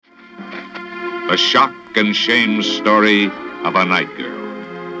The shock and shame story of a night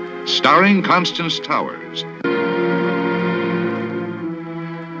girl. Starring Constance Towers.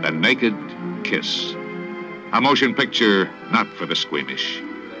 The Naked Kiss. A motion picture not for the squeamish,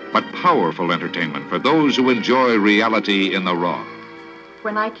 but powerful entertainment for those who enjoy reality in the raw.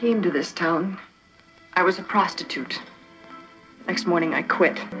 When I came to this town, I was a prostitute. Next morning, I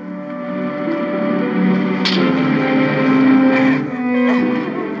quit.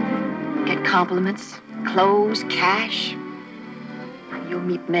 Get compliments, clothes, cash. You'll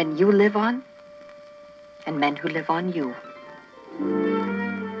meet men you live on, and men who live on you.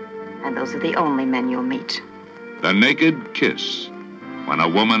 And those are the only men you'll meet. The Naked Kiss. When a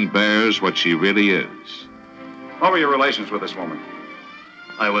woman bears what she really is. What were your relations with this woman?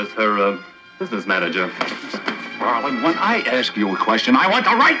 I was her business manager. Darling, when I ask you a question, I want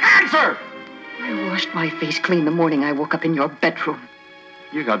the right answer! I washed my face clean the morning I woke up in your bedroom.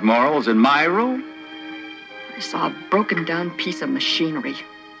 You got morals in my room? I saw a broken down piece of machinery.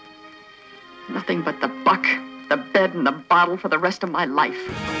 Nothing but the buck, the bed, and the bottle for the rest of my life.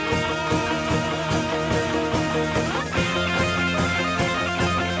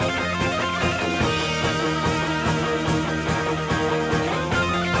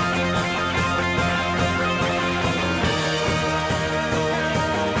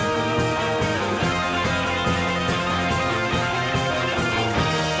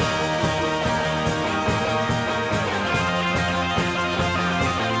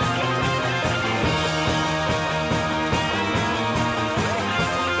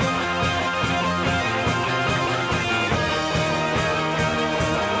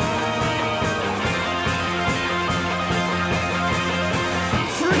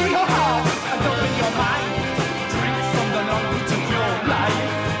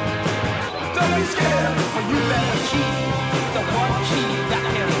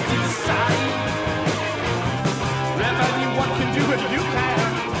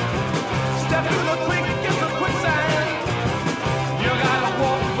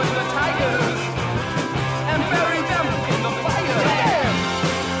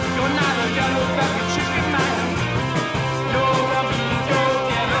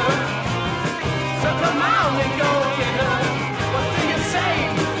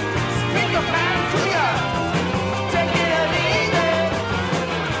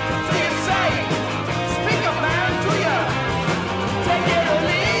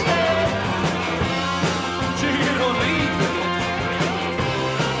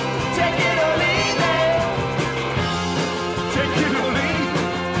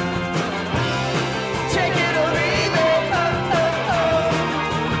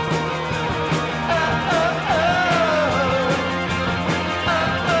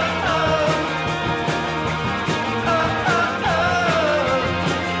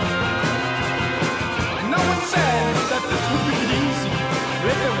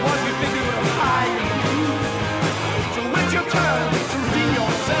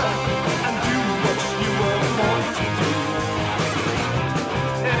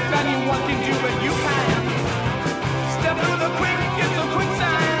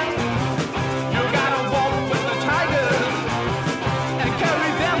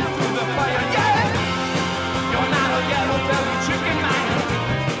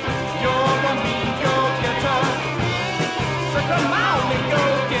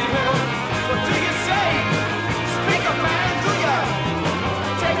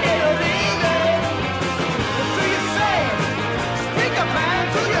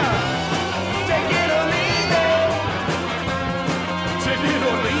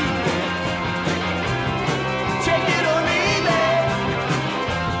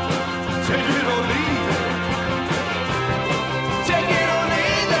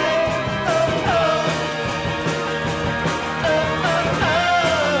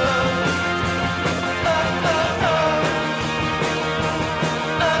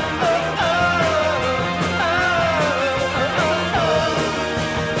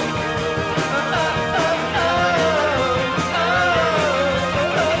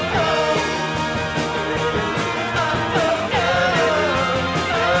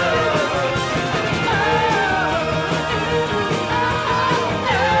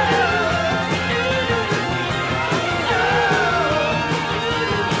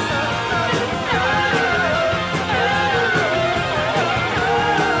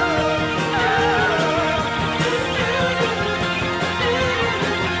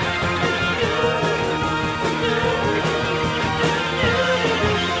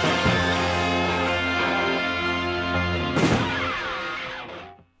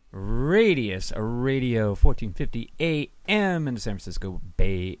 Radius Radio, 1450 AM in the San Francisco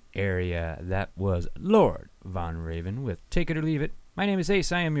Bay Area. That was Lord Von Raven with Take It or Leave It. My name is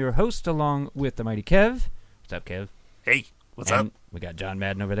Ace. I am your host, along with the mighty Kev. What's up, Kev? Hey, what's up? We got John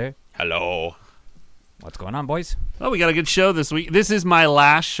Madden over there. Hello. What's going on, boys? Well, we got a good show this week. This is my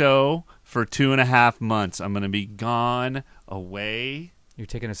last show for 2.5 months. I'm going to be gone away. You're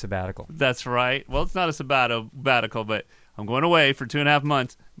taking a sabbatical. That's right. Well, it's not a sabbatical, but I'm going away for 2.5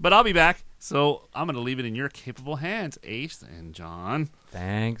 months. But I'll be back, so I'm going to leave it in your capable hands, Ace and John.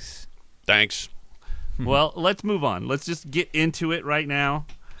 Thanks. Well, let's move on. Let's just get into it right now.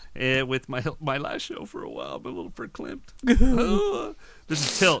 With my last show for a while, I'm a little verklempt. This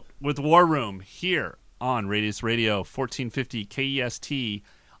is Tilt with War Room here on Radius Radio, 1450 KEST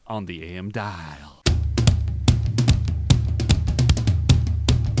on the AM dial.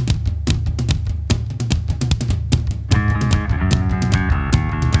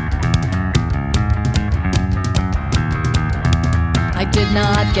 I did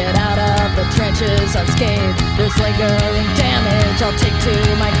not get out of the trenches unscathed. There's lingering damage I'll take to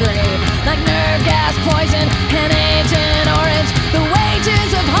my grave. Like nerve gas, poison, and Agent Orange. The wages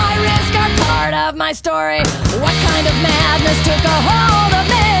of high risk are part of my story. What kind of madness took a hold of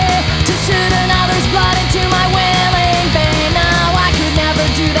me to shoot another's blood into my willing vein? Now I could never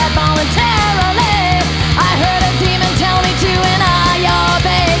do that voluntarily. I heard a demon tell me to and I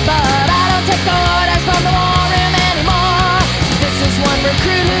obeyed. But I don't take orders from the war room anymore. This is one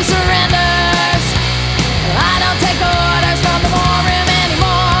recruit who surrenders. I don't take orders from the war room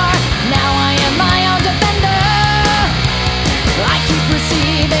anymore. Now I am my own defender. I keep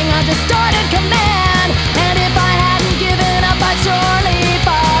receiving a distorted command, and if I hadn't given up, I'd surely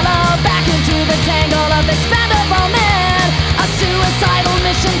follow back into the tangle of expendable men. A suicidal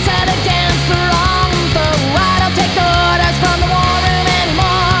mission set against the wrong foe. I don't take orders from the war room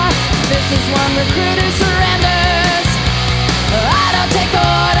anymore. This is one recruit who surrenders. I don't take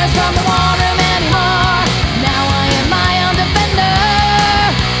orders from the war room anymore. Now I am my own defender.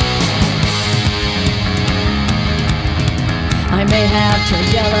 I may have turned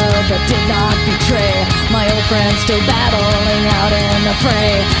yellow, but did not betray my old friends still battling out in the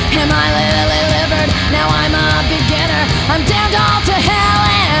fray. Am I lily-livered? Now I'm a beginner. I'm damned all to hell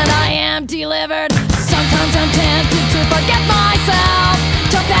and I am delivered. Sometimes I'm tempted to forget myself,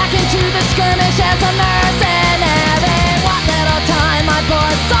 jump back into the skirmish as a mercenary. What little time my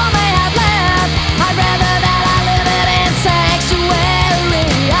poor soul may have left, I'd rather that I live it in sanctuary.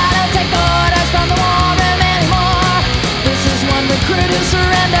 I don't take orders from the war room anymore. This is one recruit who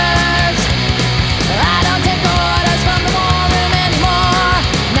surrenders. I don't take orders from the war room anymore.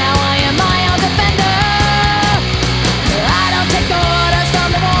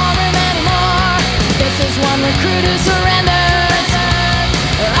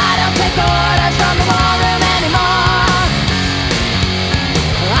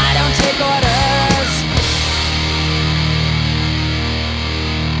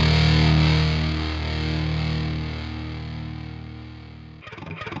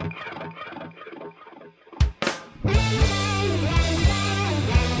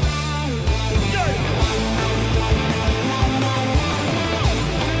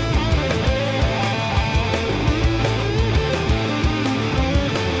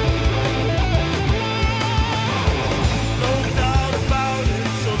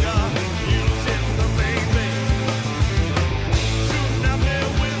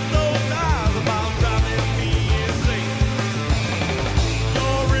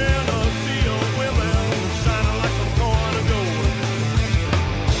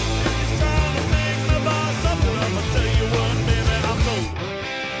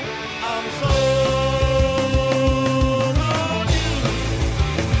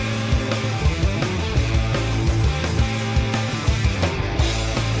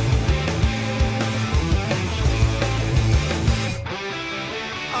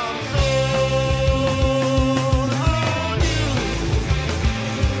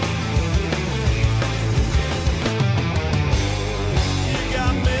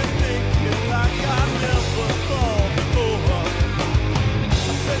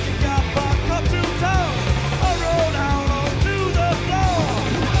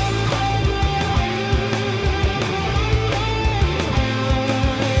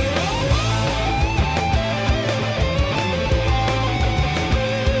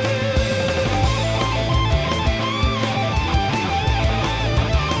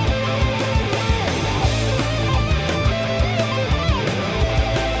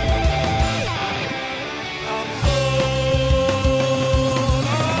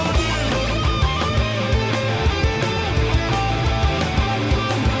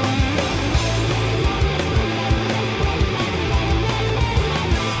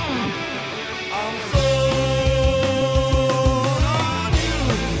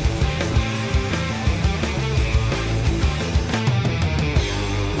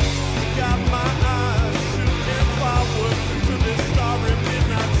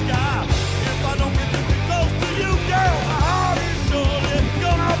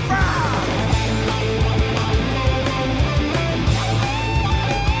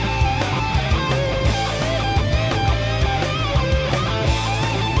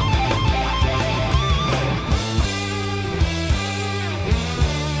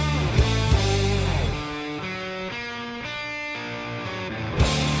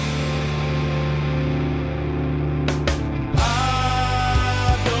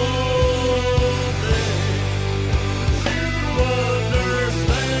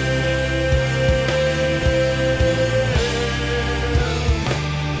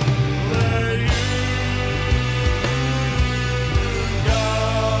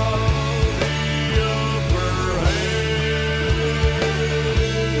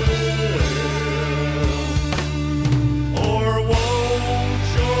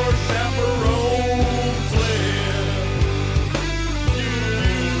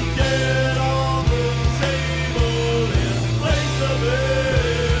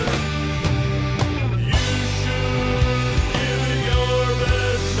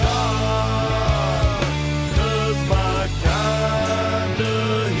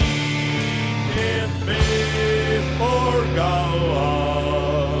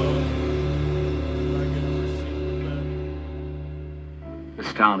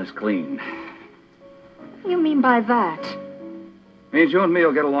 town is clean. What do you mean by that? Means you and me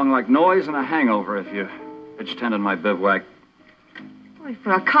will get along like noise and a hangover if you pitch tent in my bivouac. Boy,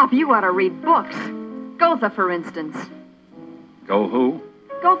 for a cop, you ought to read books. Goethe, for instance. Go who?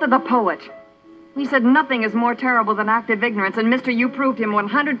 Goethe the poet. He said nothing is more terrible than active ignorance, and mister, you proved him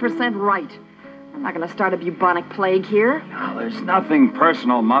 100% right. I'm not going to start a bubonic plague here. Now, there's nothing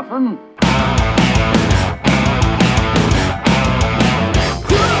personal, Muffin.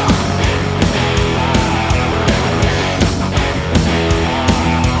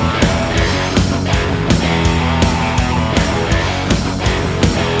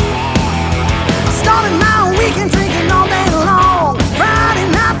 Started my weekend drinking all day long. Friday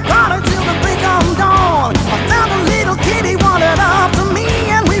night party till the break of dawn. I found a little kid, he wanted up to me,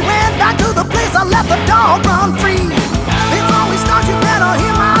 and we went back to the place I let the dog run free. Before we start, you better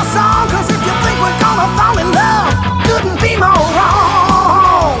hear my song, 'cause if you think we're gonna fall in love, couldn't be more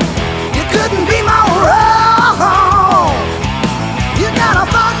wrong. You couldn't be more wrong. You gotta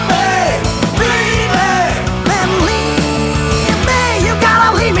fuck me, baby, then leave me. You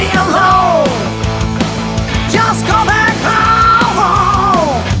gotta leave me alone. Just go back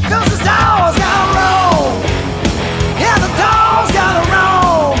home, 'cause this dog's gotta roll. Yeah, the dog's gotta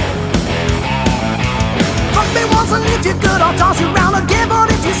roll. Fuck me once, and if you're good, I'll toss you around again.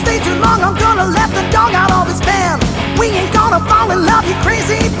 But if you stay too long, I'm gonna let the dog out of his pen. We ain't gonna fall in love, you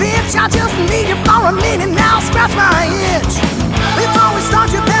crazy bitch. I just need you for a minute now, scratch my itch. Before we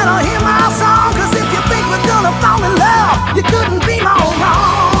start, you better hear my song, 'cause if you think we're gonna fall in love, you couldn't be more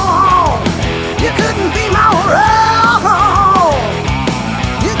wrong. You couldn't be more wrong.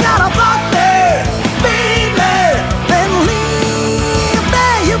 You gotta fuck me, baby, then leave me.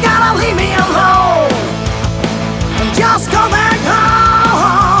 You gotta leave me alone. And just go back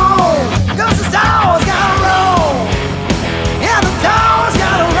home, 'cause the dog's gotta roll. Yeah, the dog's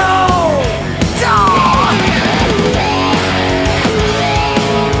gotta roll. Dog.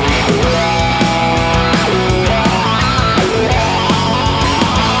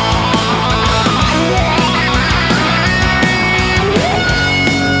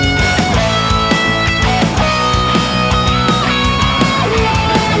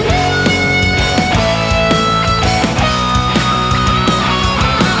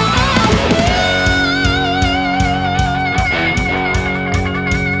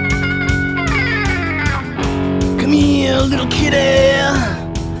 Come here, little kitty.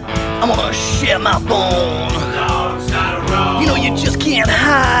 I wanna share my bone. You know you just can't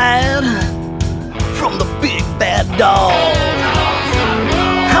hide from the big bad dog.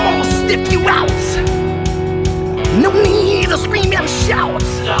 I wanna sniff you out. No need to scream and shout.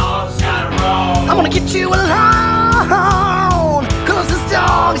 I wanna get you alone, 'cause this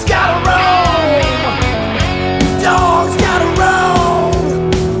dog's gotta roll. Dog's gotta roll.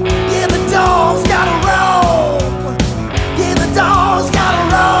 Yeah, the dog's gotta roll. Yeah, the dog's gotta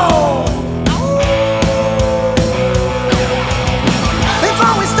roll.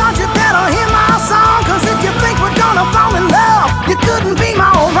 Before we start, you better hear my song, 'cause if you think we're gonna fall in love, you couldn't be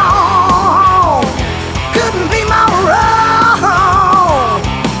more wrong. Couldn't be more wrong.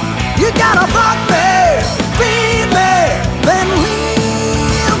 You gotta fuck me, feed me, then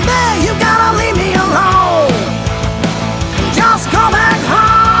leave me. You gotta leave me alone. Just go back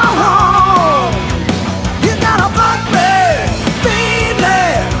home. You gotta fuck me, feed me,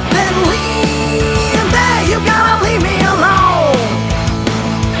 then leave me. You gotta leave me alone.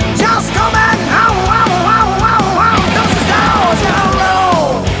 Just go back home, 'cause the dog's gotta roll.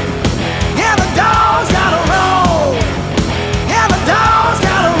 Yeah, the dog's gotta roll. Yeah, the dog's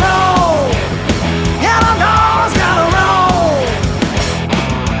gotta roll. Yeah, the dog's gotta roll.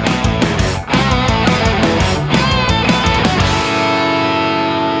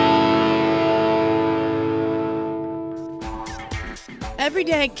 Every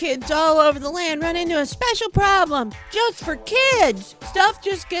day, kids all over the land run into a special problem. Just for kids. Stuff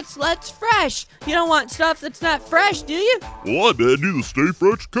just gets less fresh. You don't want stuff that's not fresh, do you? Well, I'm Andy the Stay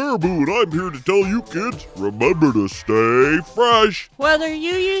Fresh Caribou, and I'm here to tell you kids, remember to stay fresh. Whether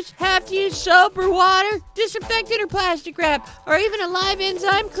you have to use soap or water, disinfectant or plastic wrap, or even a live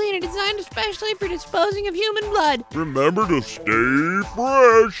enzyme cleaner designed especially for disposing of human blood. Remember to stay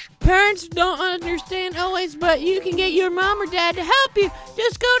fresh. Parents don't understand always, but you can get your mom or dad to help you.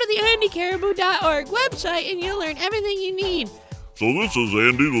 Just go to the AndyCaribou.org website and you'll learn everything you need. So this is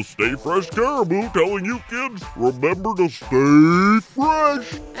Andy the Stay Fresh Caribou telling you kids, remember to stay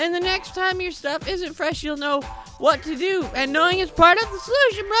fresh. And the next time your stuff isn't fresh, you'll know what to do. And knowing is part of the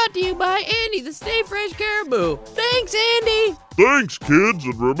solution, brought to you by Andy the Stay Fresh Caribou. Thanks, Andy. Thanks, kids,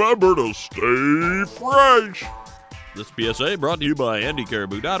 and remember to stay fresh. This PSA brought to you by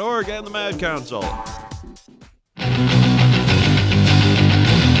AndyCaribou.org and the Mad Council.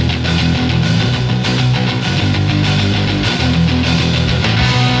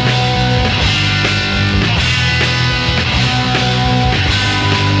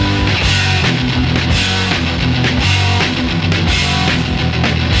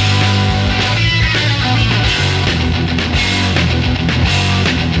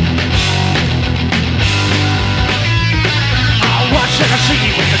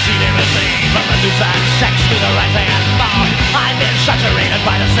 Sex to the right hand ball. I've been saturated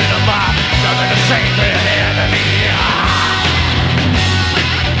by the cinema. Nothing to save the enemy.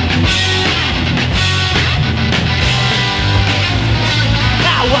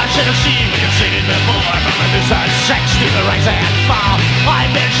 Now watch it and see when you've seen it before. From the new side, sex to the right hand ball.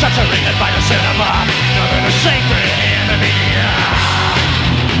 I've been saturated by the cinema. Nothing to save the enemy.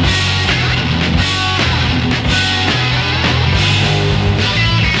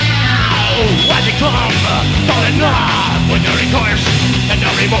 I become falling numb with no recourse and no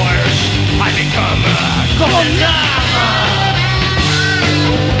remorse. I become falling numb.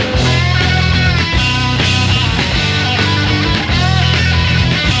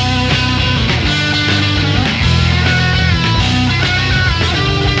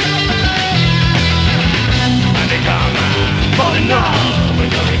 I become falling numb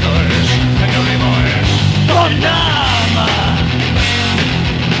with no recourse and no remorse. Falling numb.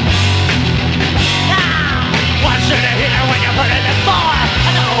 What's in it here when you've heard it before?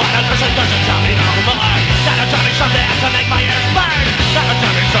 I know what a person doesn't tell me no more. Gotta tell me something to make my ears burn. Gotta tell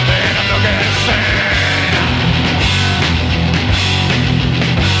me something I'm not gonna say.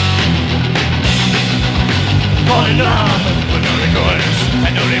 Falling numb with no recourse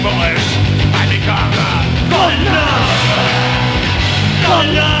and no remorse. I become falling numb.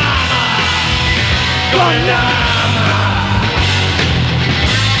 Falling numb. Falling numb.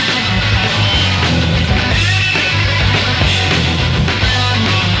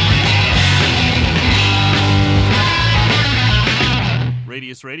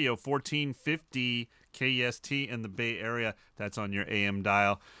 Radius Radio 1450 KEST in the Bay Area. That's on your AM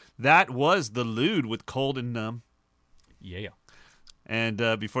dial. That was The Lewd with Cold and Numb. Yeah. And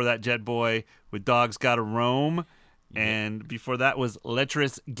before that, Jet Boy with Dogs Gotta Roam. Yeah. And before that was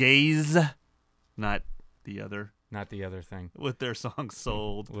Lecherous Gaze. Not the other thing. With their song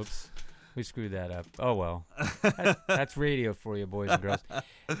Sold. Whoops. We screwed that up. Oh, well. That's radio for you, boys and girls.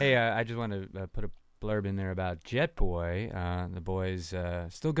 Hey, I just want to put a blurb in there about Jet Boy. The boy's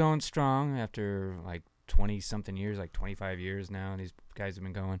still going strong after like 20-something years, like 25 years now. These guys have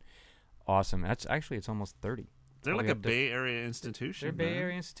been going. Awesome. It's almost 30. They're like a Bay Area institution. They're a Bay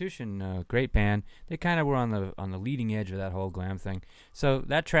Area institution. Great band. They kind of were on the leading edge of that whole glam thing. So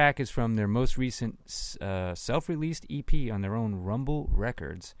that track is from their most recent self-released EP on their own Rumble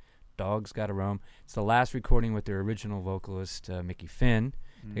Records, Dogs Gotta Roam. It's the last recording with their original vocalist, Mickey Finn.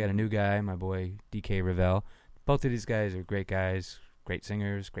 They got a new guy, my boy, DK Ravel. Both of these guys are great guys, great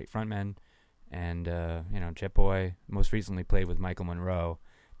singers, great frontmen. And, Jet Boy most recently played with Michael Monroe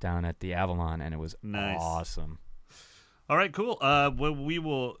down at the Avalon, and it was awesome. All right, cool. We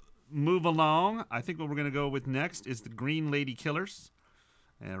will move along. I think what we're going to go with next is the Green Lady Killers,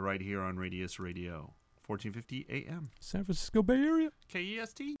 right here on Radius Radio, 1450 AM. San Francisco Bay Area.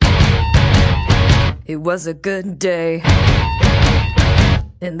 KEST. It was a good day,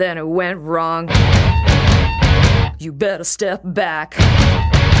 and then it went wrong. You better step back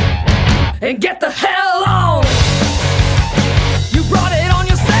and get the hell on. You brought it on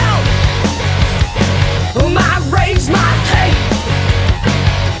yourself. My rage, my hate,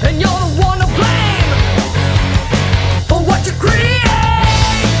 and you're the one to blame for what you create.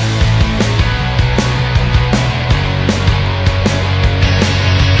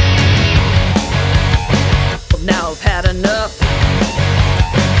 Well, now I've had enough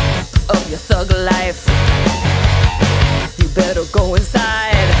of your thug life. You better go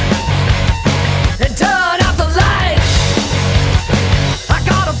inside and turn out the lights. I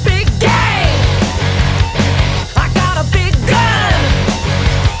got a big game, I got a big gun,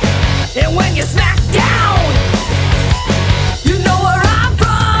 and when you smack down, you know where I'm from.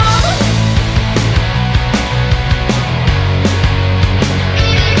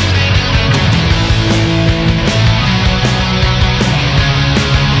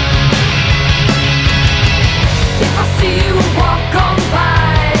 If I see you walk on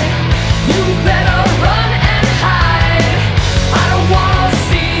by, you better run and hide. I don't wanna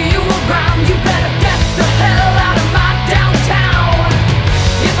see you around. You better get the hell out of my downtown.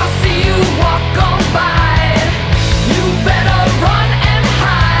 If I see you walk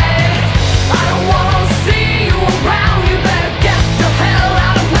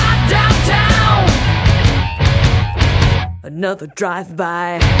Another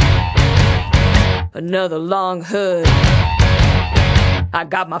drive-by, another long hood. I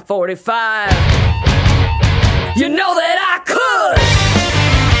got my 45. You know that I could.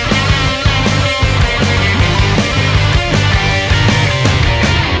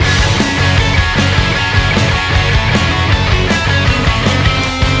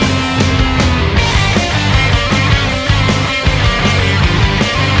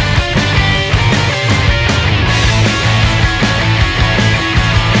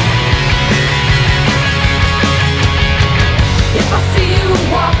 If I see you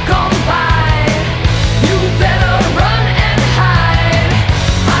walk on by, you better run and hide.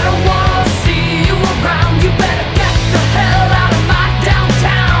 I don't wanna see you around. You better get the hell out of my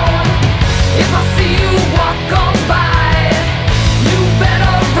downtown. If I see you walk on by, you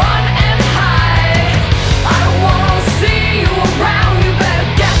better run and hide. I don't wanna see you around. You better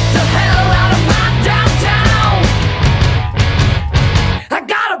get the hell out of my downtown. I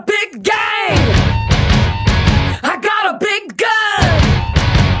got a big gang. I got a big gun.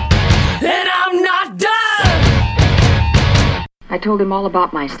 And I'm not done. I told him all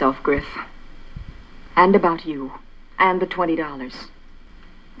about myself, Griff. And about you. And the $20.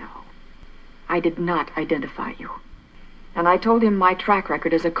 No, I did not identify you. And I told him my track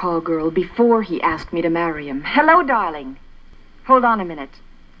record as a call girl before he asked me to marry him. Hello, darling. Hold on a minute.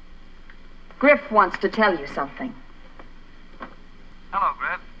 Griff wants to tell you something. Hello,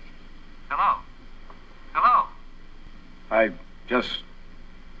 Griff. Hello. Hello. I just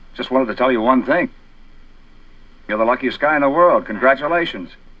wanted to tell you one thing. You're the luckiest guy in the world.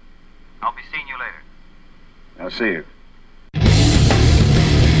 Congratulations. I'll be seeing you later. I'll see you.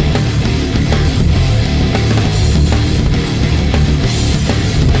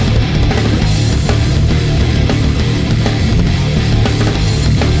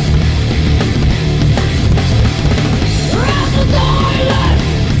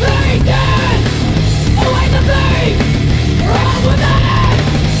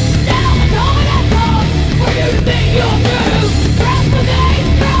 You're through, rest with me,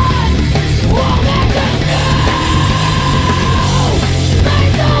 run, all that goodness.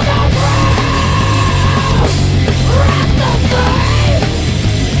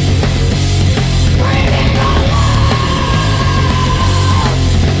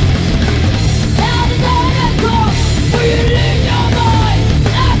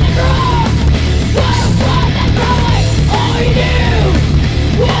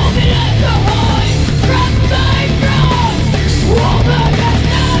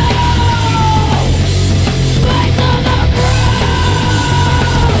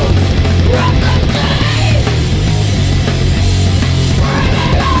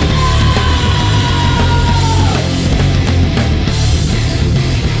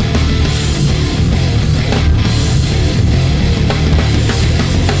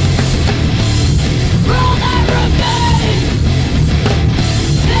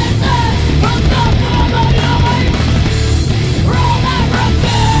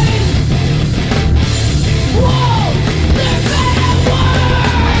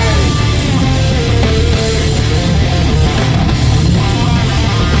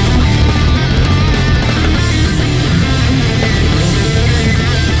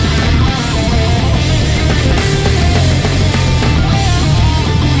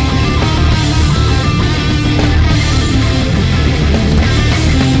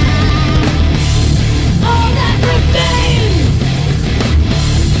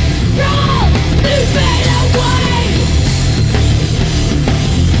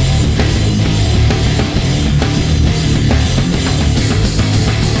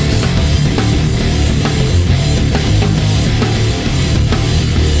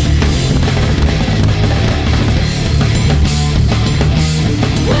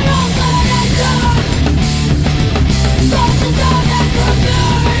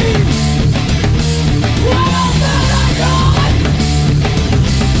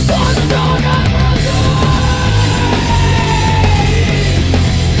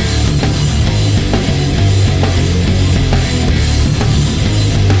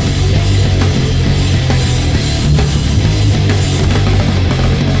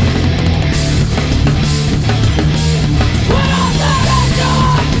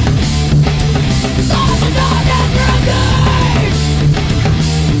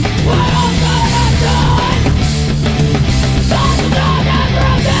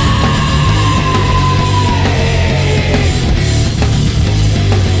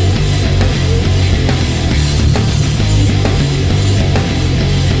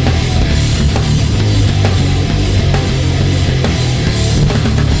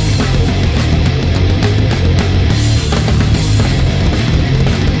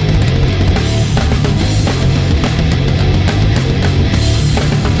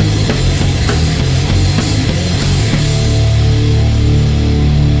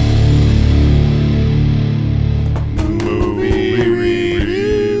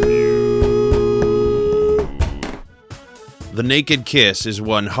 The Naked Kiss is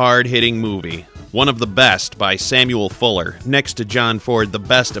one hard-hitting movie. One of the best by Samuel Fuller, next to John Ford, the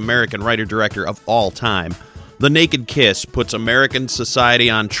best American writer-director of all time. The Naked Kiss puts American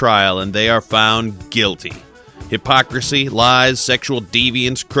society on trial, and they are found guilty. Hypocrisy, lies, sexual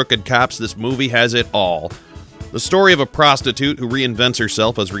deviance, crooked cops, this movie has it all. The story of a prostitute who reinvents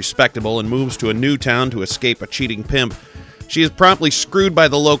herself as respectable and moves to a new town to escape a cheating pimp. She is promptly screwed by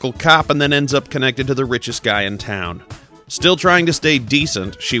the local cop and then ends up connected to the richest guy in town. Still trying to stay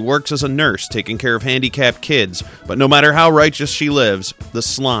decent, she works as a nurse taking care of handicapped kids, but no matter how righteous she lives, the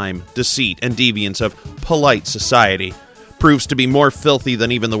slime, deceit, and deviance of polite society proves to be more filthy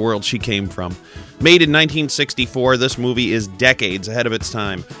than even the world she came from. Made in 1964, this movie is decades ahead of its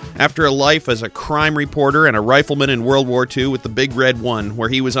time. After a life as a crime reporter and a rifleman in World War II with the Big Red One, where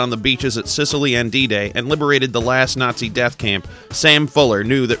he was on the beaches at Sicily and D-Day and liberated the last Nazi death camp, Sam Fuller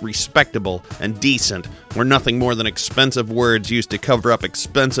knew that respectable and decent were nothing more than expensive words used to cover up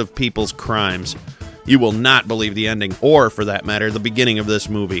expensive people's crimes. You will not believe the ending, or, for that matter, the beginning of this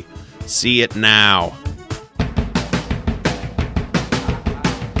movie. See it now.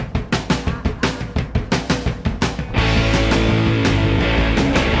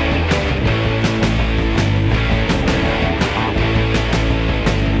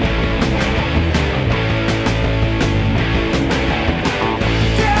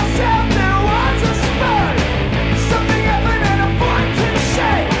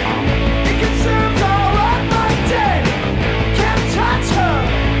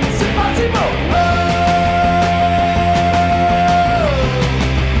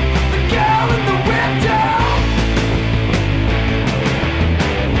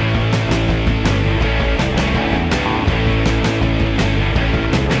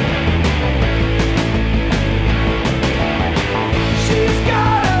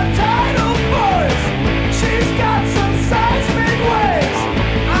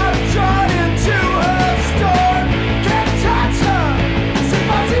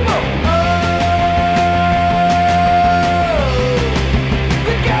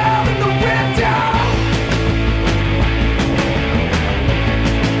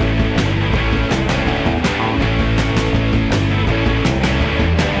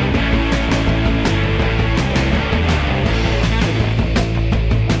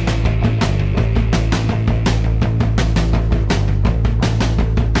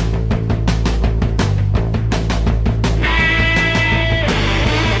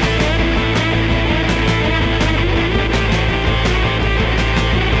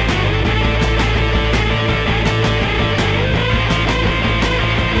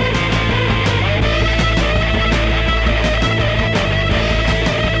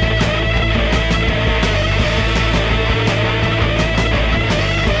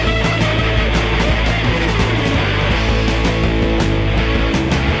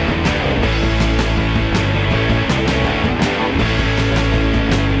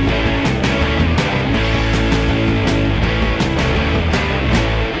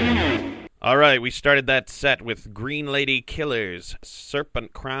 We started that set with Green Lady Killers,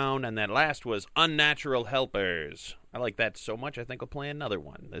 Serpent Crown, and that last was Unnatural Helpers. I like that so much, I think I'll play another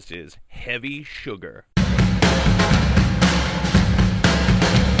one. This is Heavy Sugar. I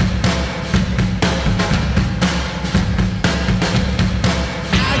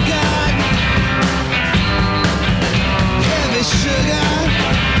got heavy sugar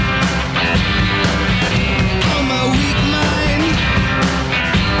on my weak mind.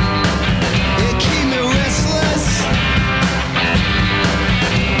 It keep me restless.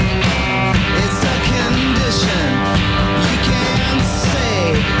 It's a condition you can't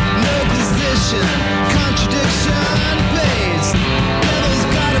say. No position.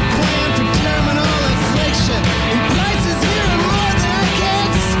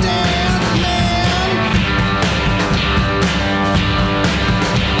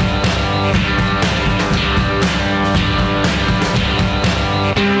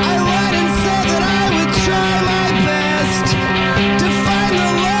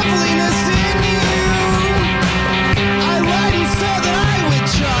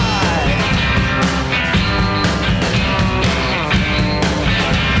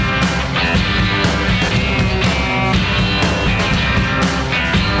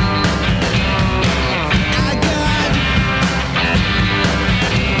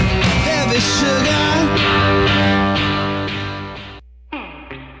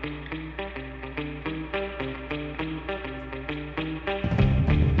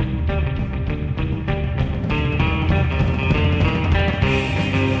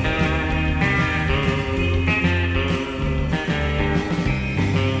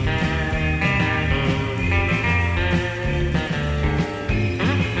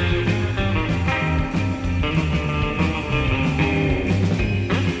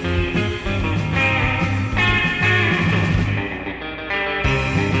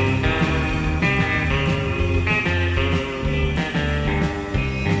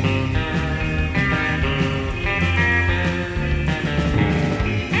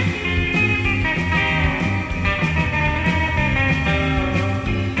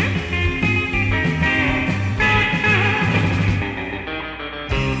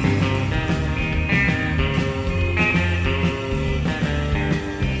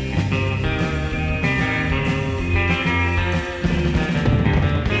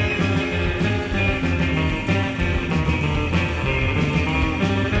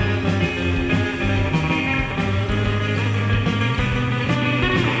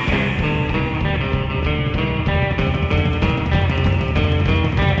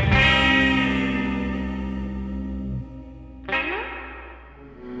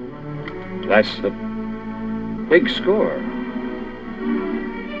 That's the big score.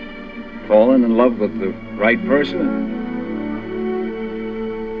 Falling in love with the right person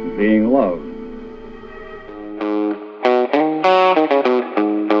and being loved.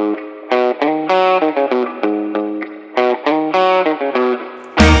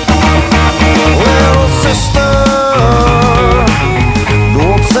 Little sister,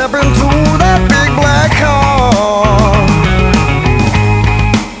 don't step into that big black car.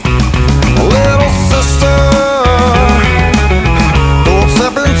 Little sister, don't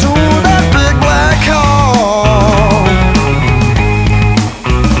step into that big black car.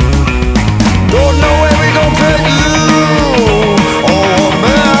 Don't know where we gon' take you, or what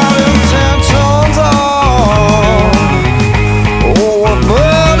bad intentions are. Oh, what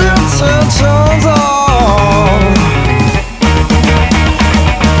bad intentions are.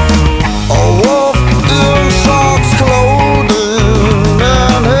 A wolf in shark's clothing,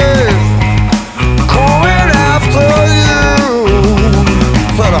 and he's coming after you.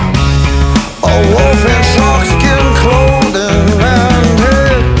 Said a wolf in sharkskin clothing, and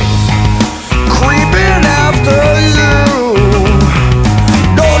he's creeping after you.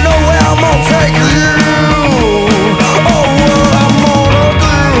 Don't know where I'm gonna take you, or what I'm gonna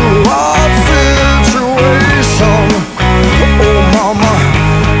do. Hard situation, oh mama,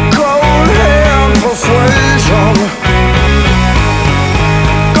 cold hand persuasion.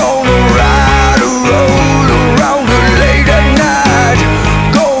 Gonna ride a roll around it late at night.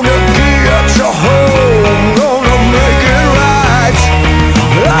 Gonna get you home, gonna make it right.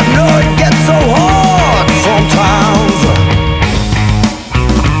 I know it gets so hard sometimes.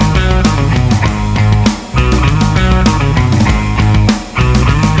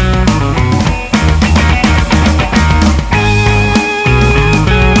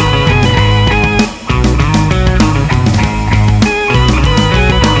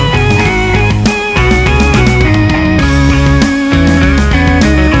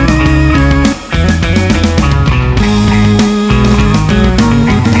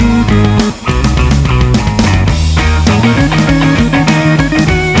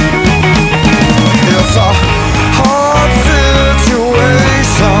 It's a hard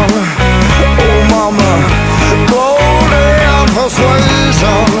situation, oh mama, golden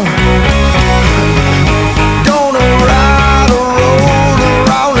persuasion. Gonna ride a roll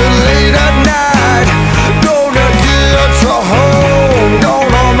around it late at night. Gonna get you home,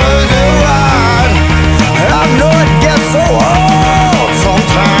 gonna make it right. I know it gets so hard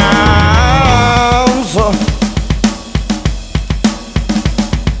sometimes. It's a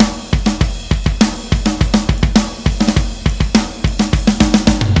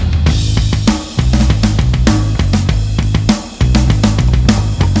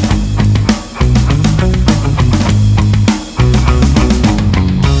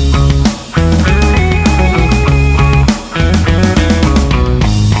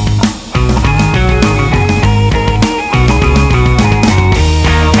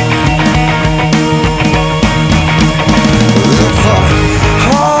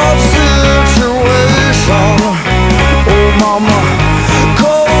hard situation, oh mama,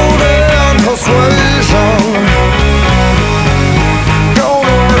 golden persuasion.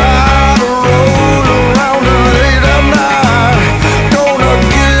 Gonna ride a roll around it late at night. Gonna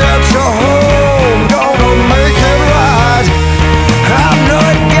get you home, gonna make it right. I know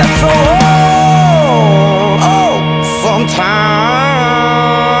it gets so hard, sometimes.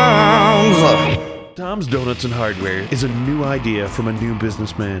 Tom's Donuts and Hardware is a new idea from a new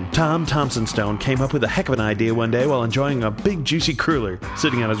businessman. Tom Thompsonstone came up with a heck of an idea one day while enjoying a big juicy cruller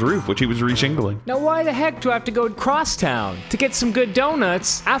sitting on his roof, which he was reshingling. Now why the heck do I have to go cross town to get some good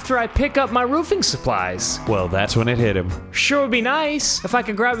donuts after I pick up my roofing supplies? Well, that's when it hit him. Sure would be nice if I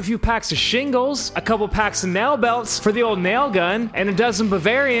could grab a few packs of shingles, a couple packs of nail belts for the old nail gun, and a dozen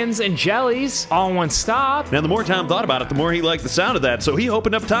Bavarians and jellies all in one stop. Now, the more Tom thought about it, the more he liked the sound of that, so he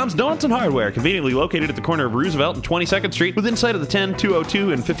opened up Tom's Donuts and Hardware, conveniently located at the corner of Roosevelt and 22nd Street, within sight of the 10,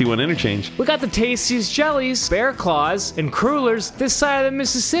 202, and 51 interchange. We got the tastiest jellies, bear claws, and crullers this side of the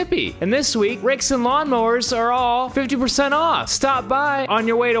Mississippi. And this week, rakes and lawnmowers are all 50% off. Stop by on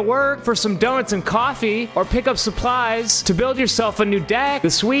your way to work for some donuts and coffee, or pick up supplies to build yourself a new deck.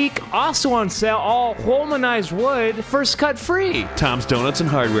 This week, also on sale, all Holmanized wood, first cut free. Tom's Donuts and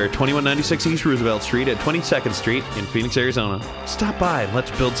Hardware, 2196 East Roosevelt Street at 22nd Street in Phoenix, Arizona. Stop by and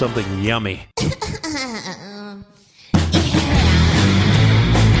let's build something yummy.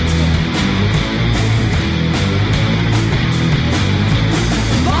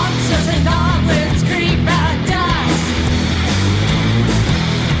 Monsters and goblins creep at dusk.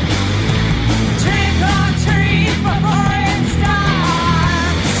 Trick or treat before it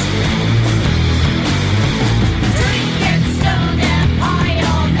starts.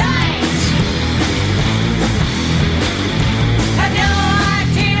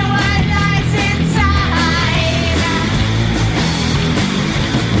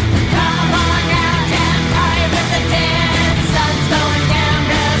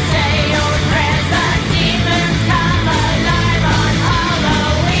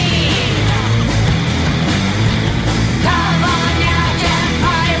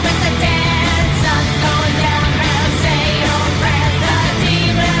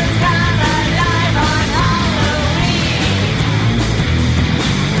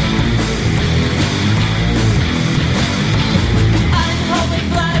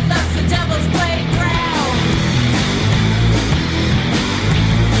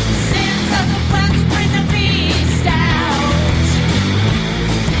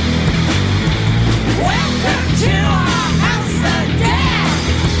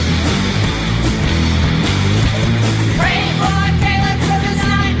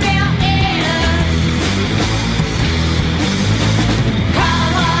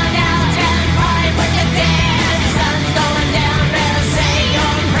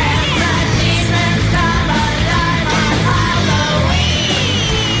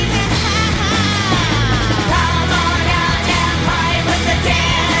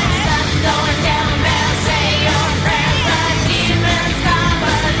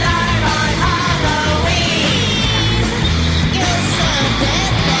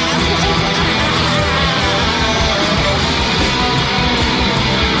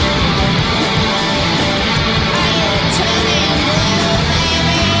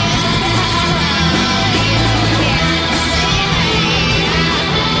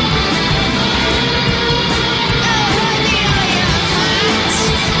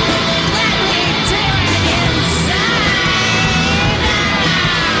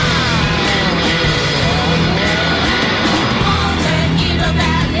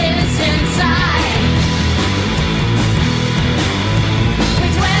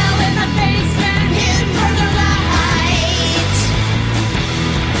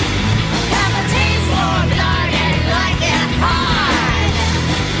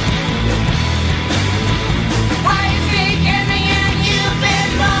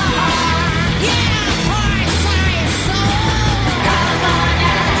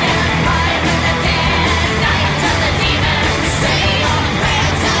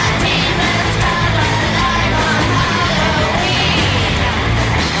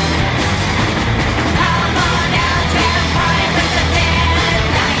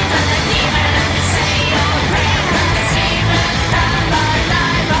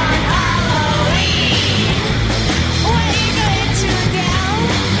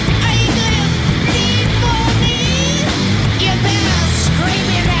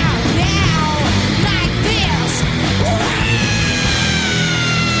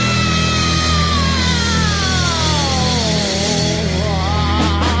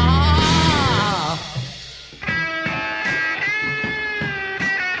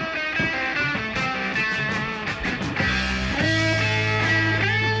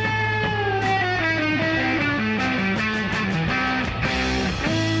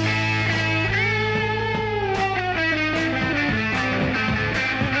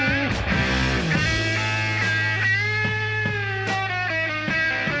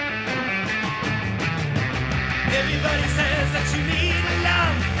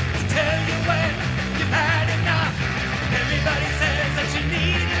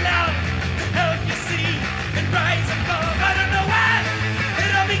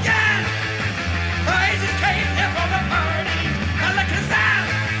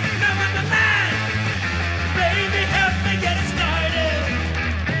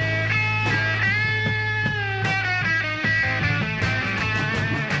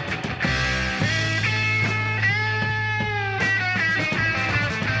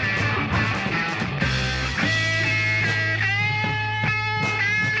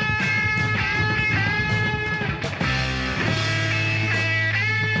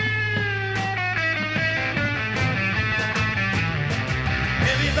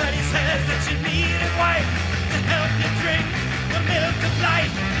 Everybody says that you need a wife to help you drink the milk of life.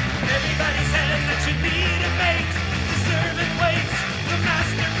 Everybody says that you need a mate to serve and wait, to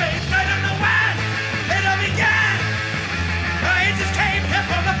masturbate. I don't know when it all began. I just came here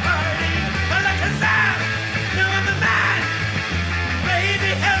for the party. I like a zap. Now I'm the man.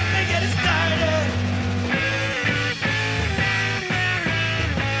 Baby, help me get it started.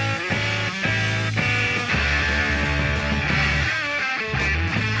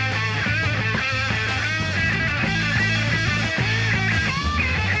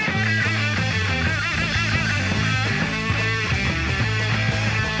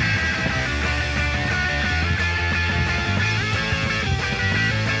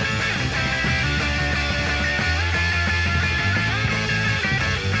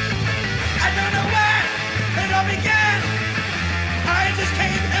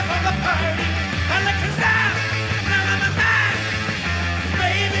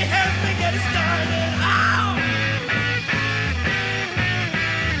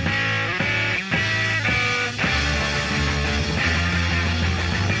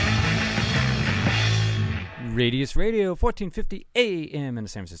 Radius Radio, 1450 AM in the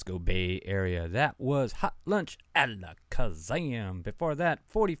San Francisco Bay Area. That was Hot Lunch Alakazam. Before that,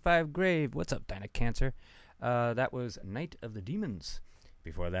 45 Grave. What's up, Dinah Cancer? That was Night of the Demons.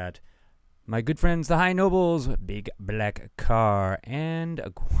 Before that, my good friends, the High Nobles, Big Black Car. And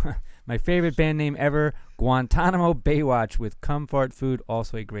my favorite band name ever, Guantanamo Baywatch with Comfort Food,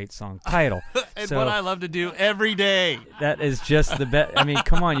 also a great song title. And so, what I love to do every day. That is just the best. I mean,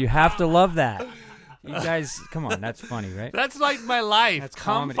 come on, you have to love that. You guys, come on, that's funny, right? That's like my life. That's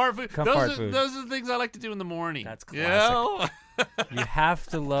comfort food. Comfort food. Those are the things I like to do in the morning. That's classic. You know? You have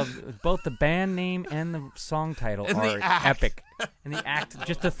to love both the band name and the song title and are epic. And the act,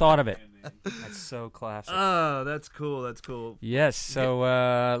 just the thought of it. That's so classic. Oh, that's cool. That's cool. Yes. So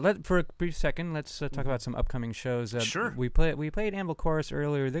for a brief second, let's talk about some upcoming shows. Sure. We played Amble Chorus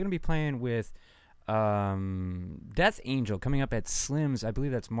earlier. They're going to be playing with Death Angel coming up at Slim's. I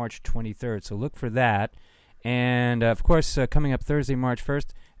believe that's March 23rd, so look for that. And of course, coming up Thursday, March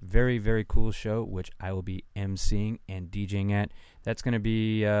 1st, very, very cool show, which I will be emceeing and DJing at. That's going to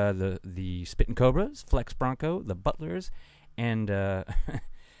be the Spittin' Cobras, Flex Bronco, the Butlers, and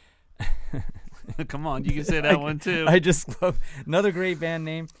come on, you can say that one too. I just love another great band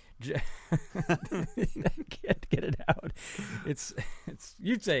name. I can't get it out. It's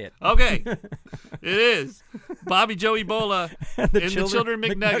you'd say it. Okay. It is Bobby Joe Ebola and the Children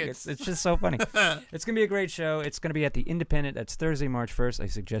McNuggets. It's just so funny. It's gonna be a great show. It's gonna be at the Independent. That's Thursday, March 1st. I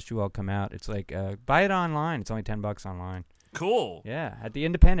suggest you all come out. It's like buy it online. It's only $10 online. Cool. Yeah, at the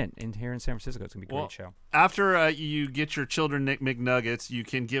Independent here in San Francisco. It's gonna be a great show. After you get your Children McNuggets, you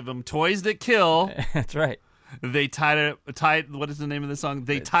can give them Toys That Kill. That's right. They tied. What is the name of the song?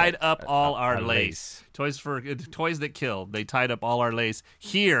 They tied up all our lace. Toys That Kill. They tied up all our lace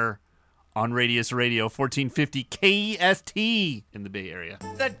here on Radius Radio 1450 KST in the Bay Area.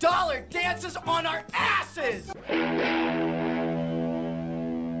 The dollar dances on our asses.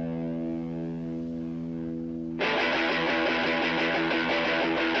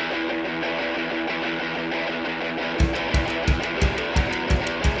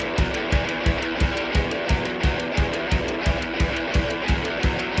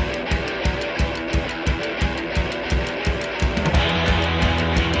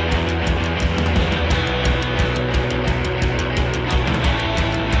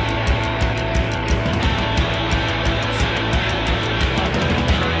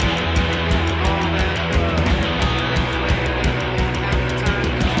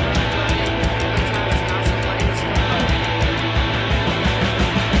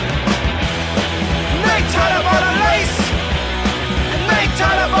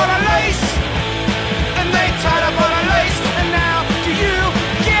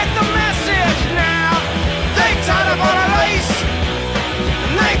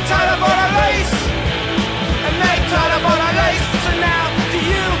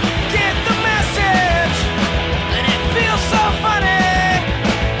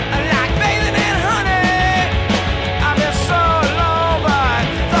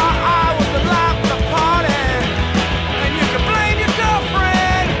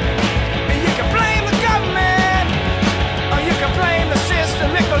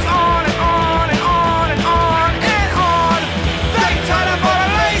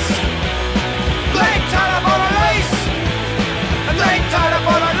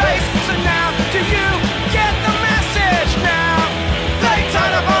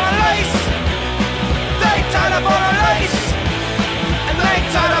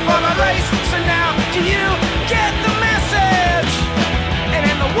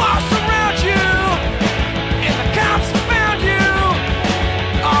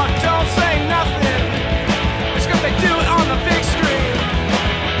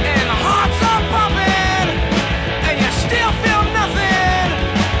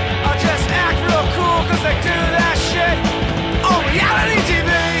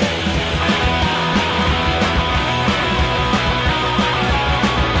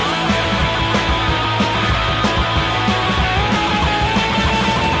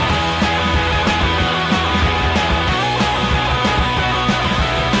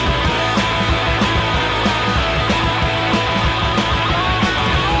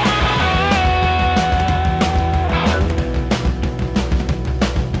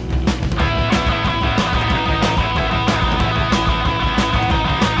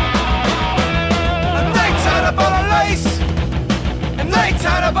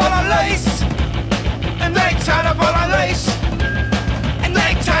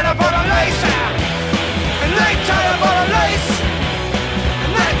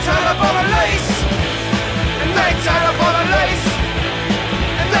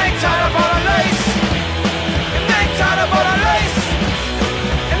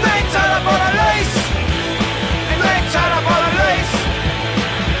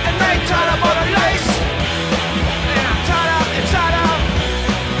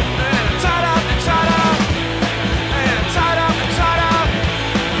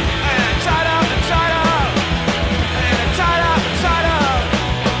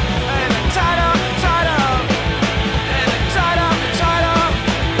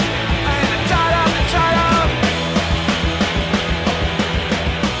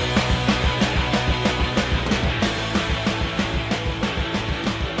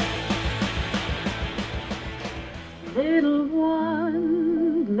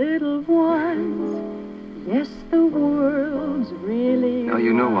 Now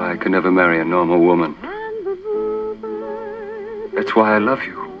you know why I could never marry a normal woman. That's why I love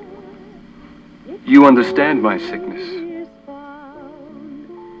you. You understand my sickness.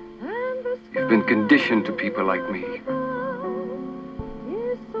 You've been conditioned to people like me.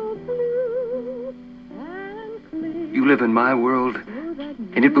 You live in my world,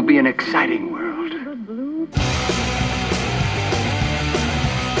 and it will be an exciting world.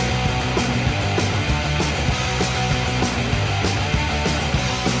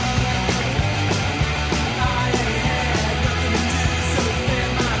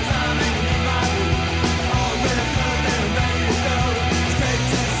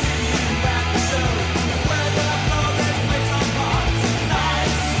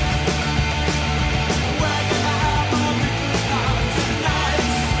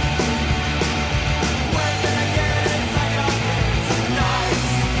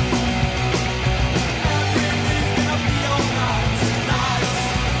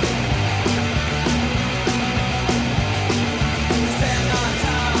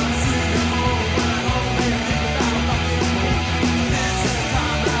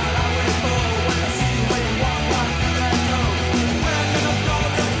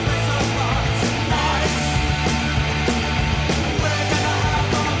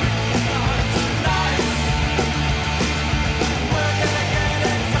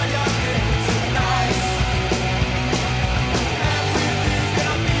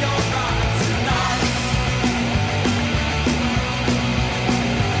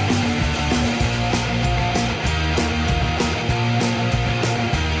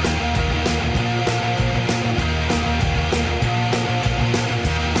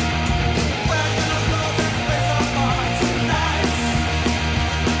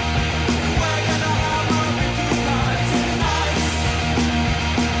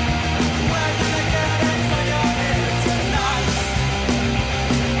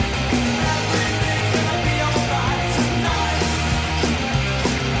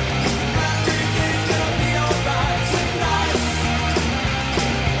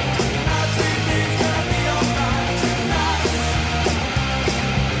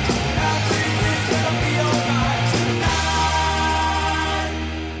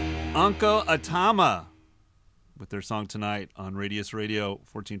 Uncle Atama with their song tonight on Radius Radio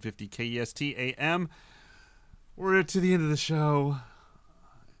 1450 KEST AM. We're to the end of the show,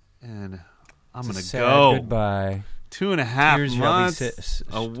 and I'm going to go. Goodbye. 2.5 Tears months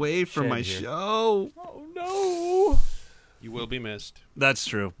away from my here. show. Oh, no. You will be missed. That's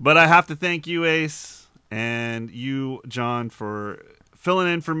true. But I have to thank you, Ace, and you, John, for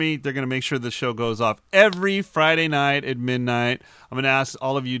filling in for me. They're going to make sure the show goes off every Friday night at midnight. I'm going to ask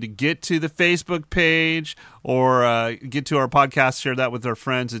all of you to get to the Facebook page or get to our podcast, share that with our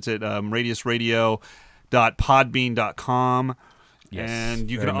friends. It's at radiusradio.podbean.com. Yes, and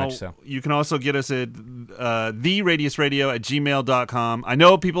you very can much so. You can also get us at theradiusradio@gmail.com. I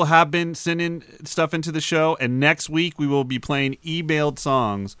know people have been sending stuff into the show, and next week we will be playing emailed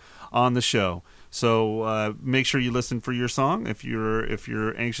songs on the show. So make sure you listen for your song if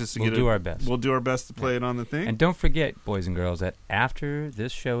you're anxious to We'll get it. do our best. We'll do our best to play it on the thing. And don't forget, boys and girls, that after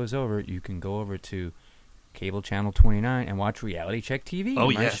this show is over, you can go over to cable channel 29 and watch Reality Check TV. Oh,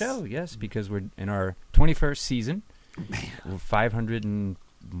 my yes. show, yes, because we're in our 21st season. We're 500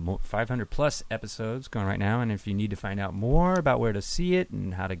 plus episodes going right now, and if you need to find out more about where to see it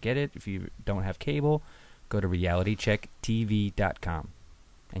and how to get it, if you don't have cable, go to realitychecktv.com.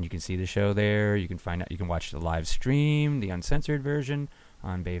 And you can see the show there. You can find out. You can watch the live stream, the uncensored version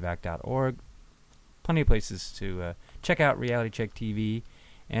on bayvac.org. Plenty of places to check out Reality Check TV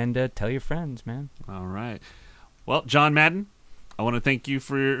and tell your friends, man. All right. Well, John Madden, I want to thank you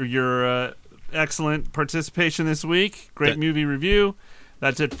for your excellent participation this week. Great movie review.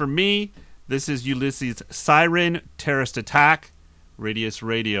 That's it for me. This is Ulysses Siren Terrorist Attack, Radius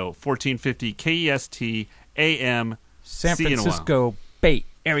Radio, 1450 KEST AM. San See you in a while. Francisco Bay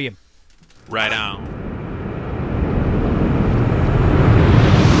Area. Right on.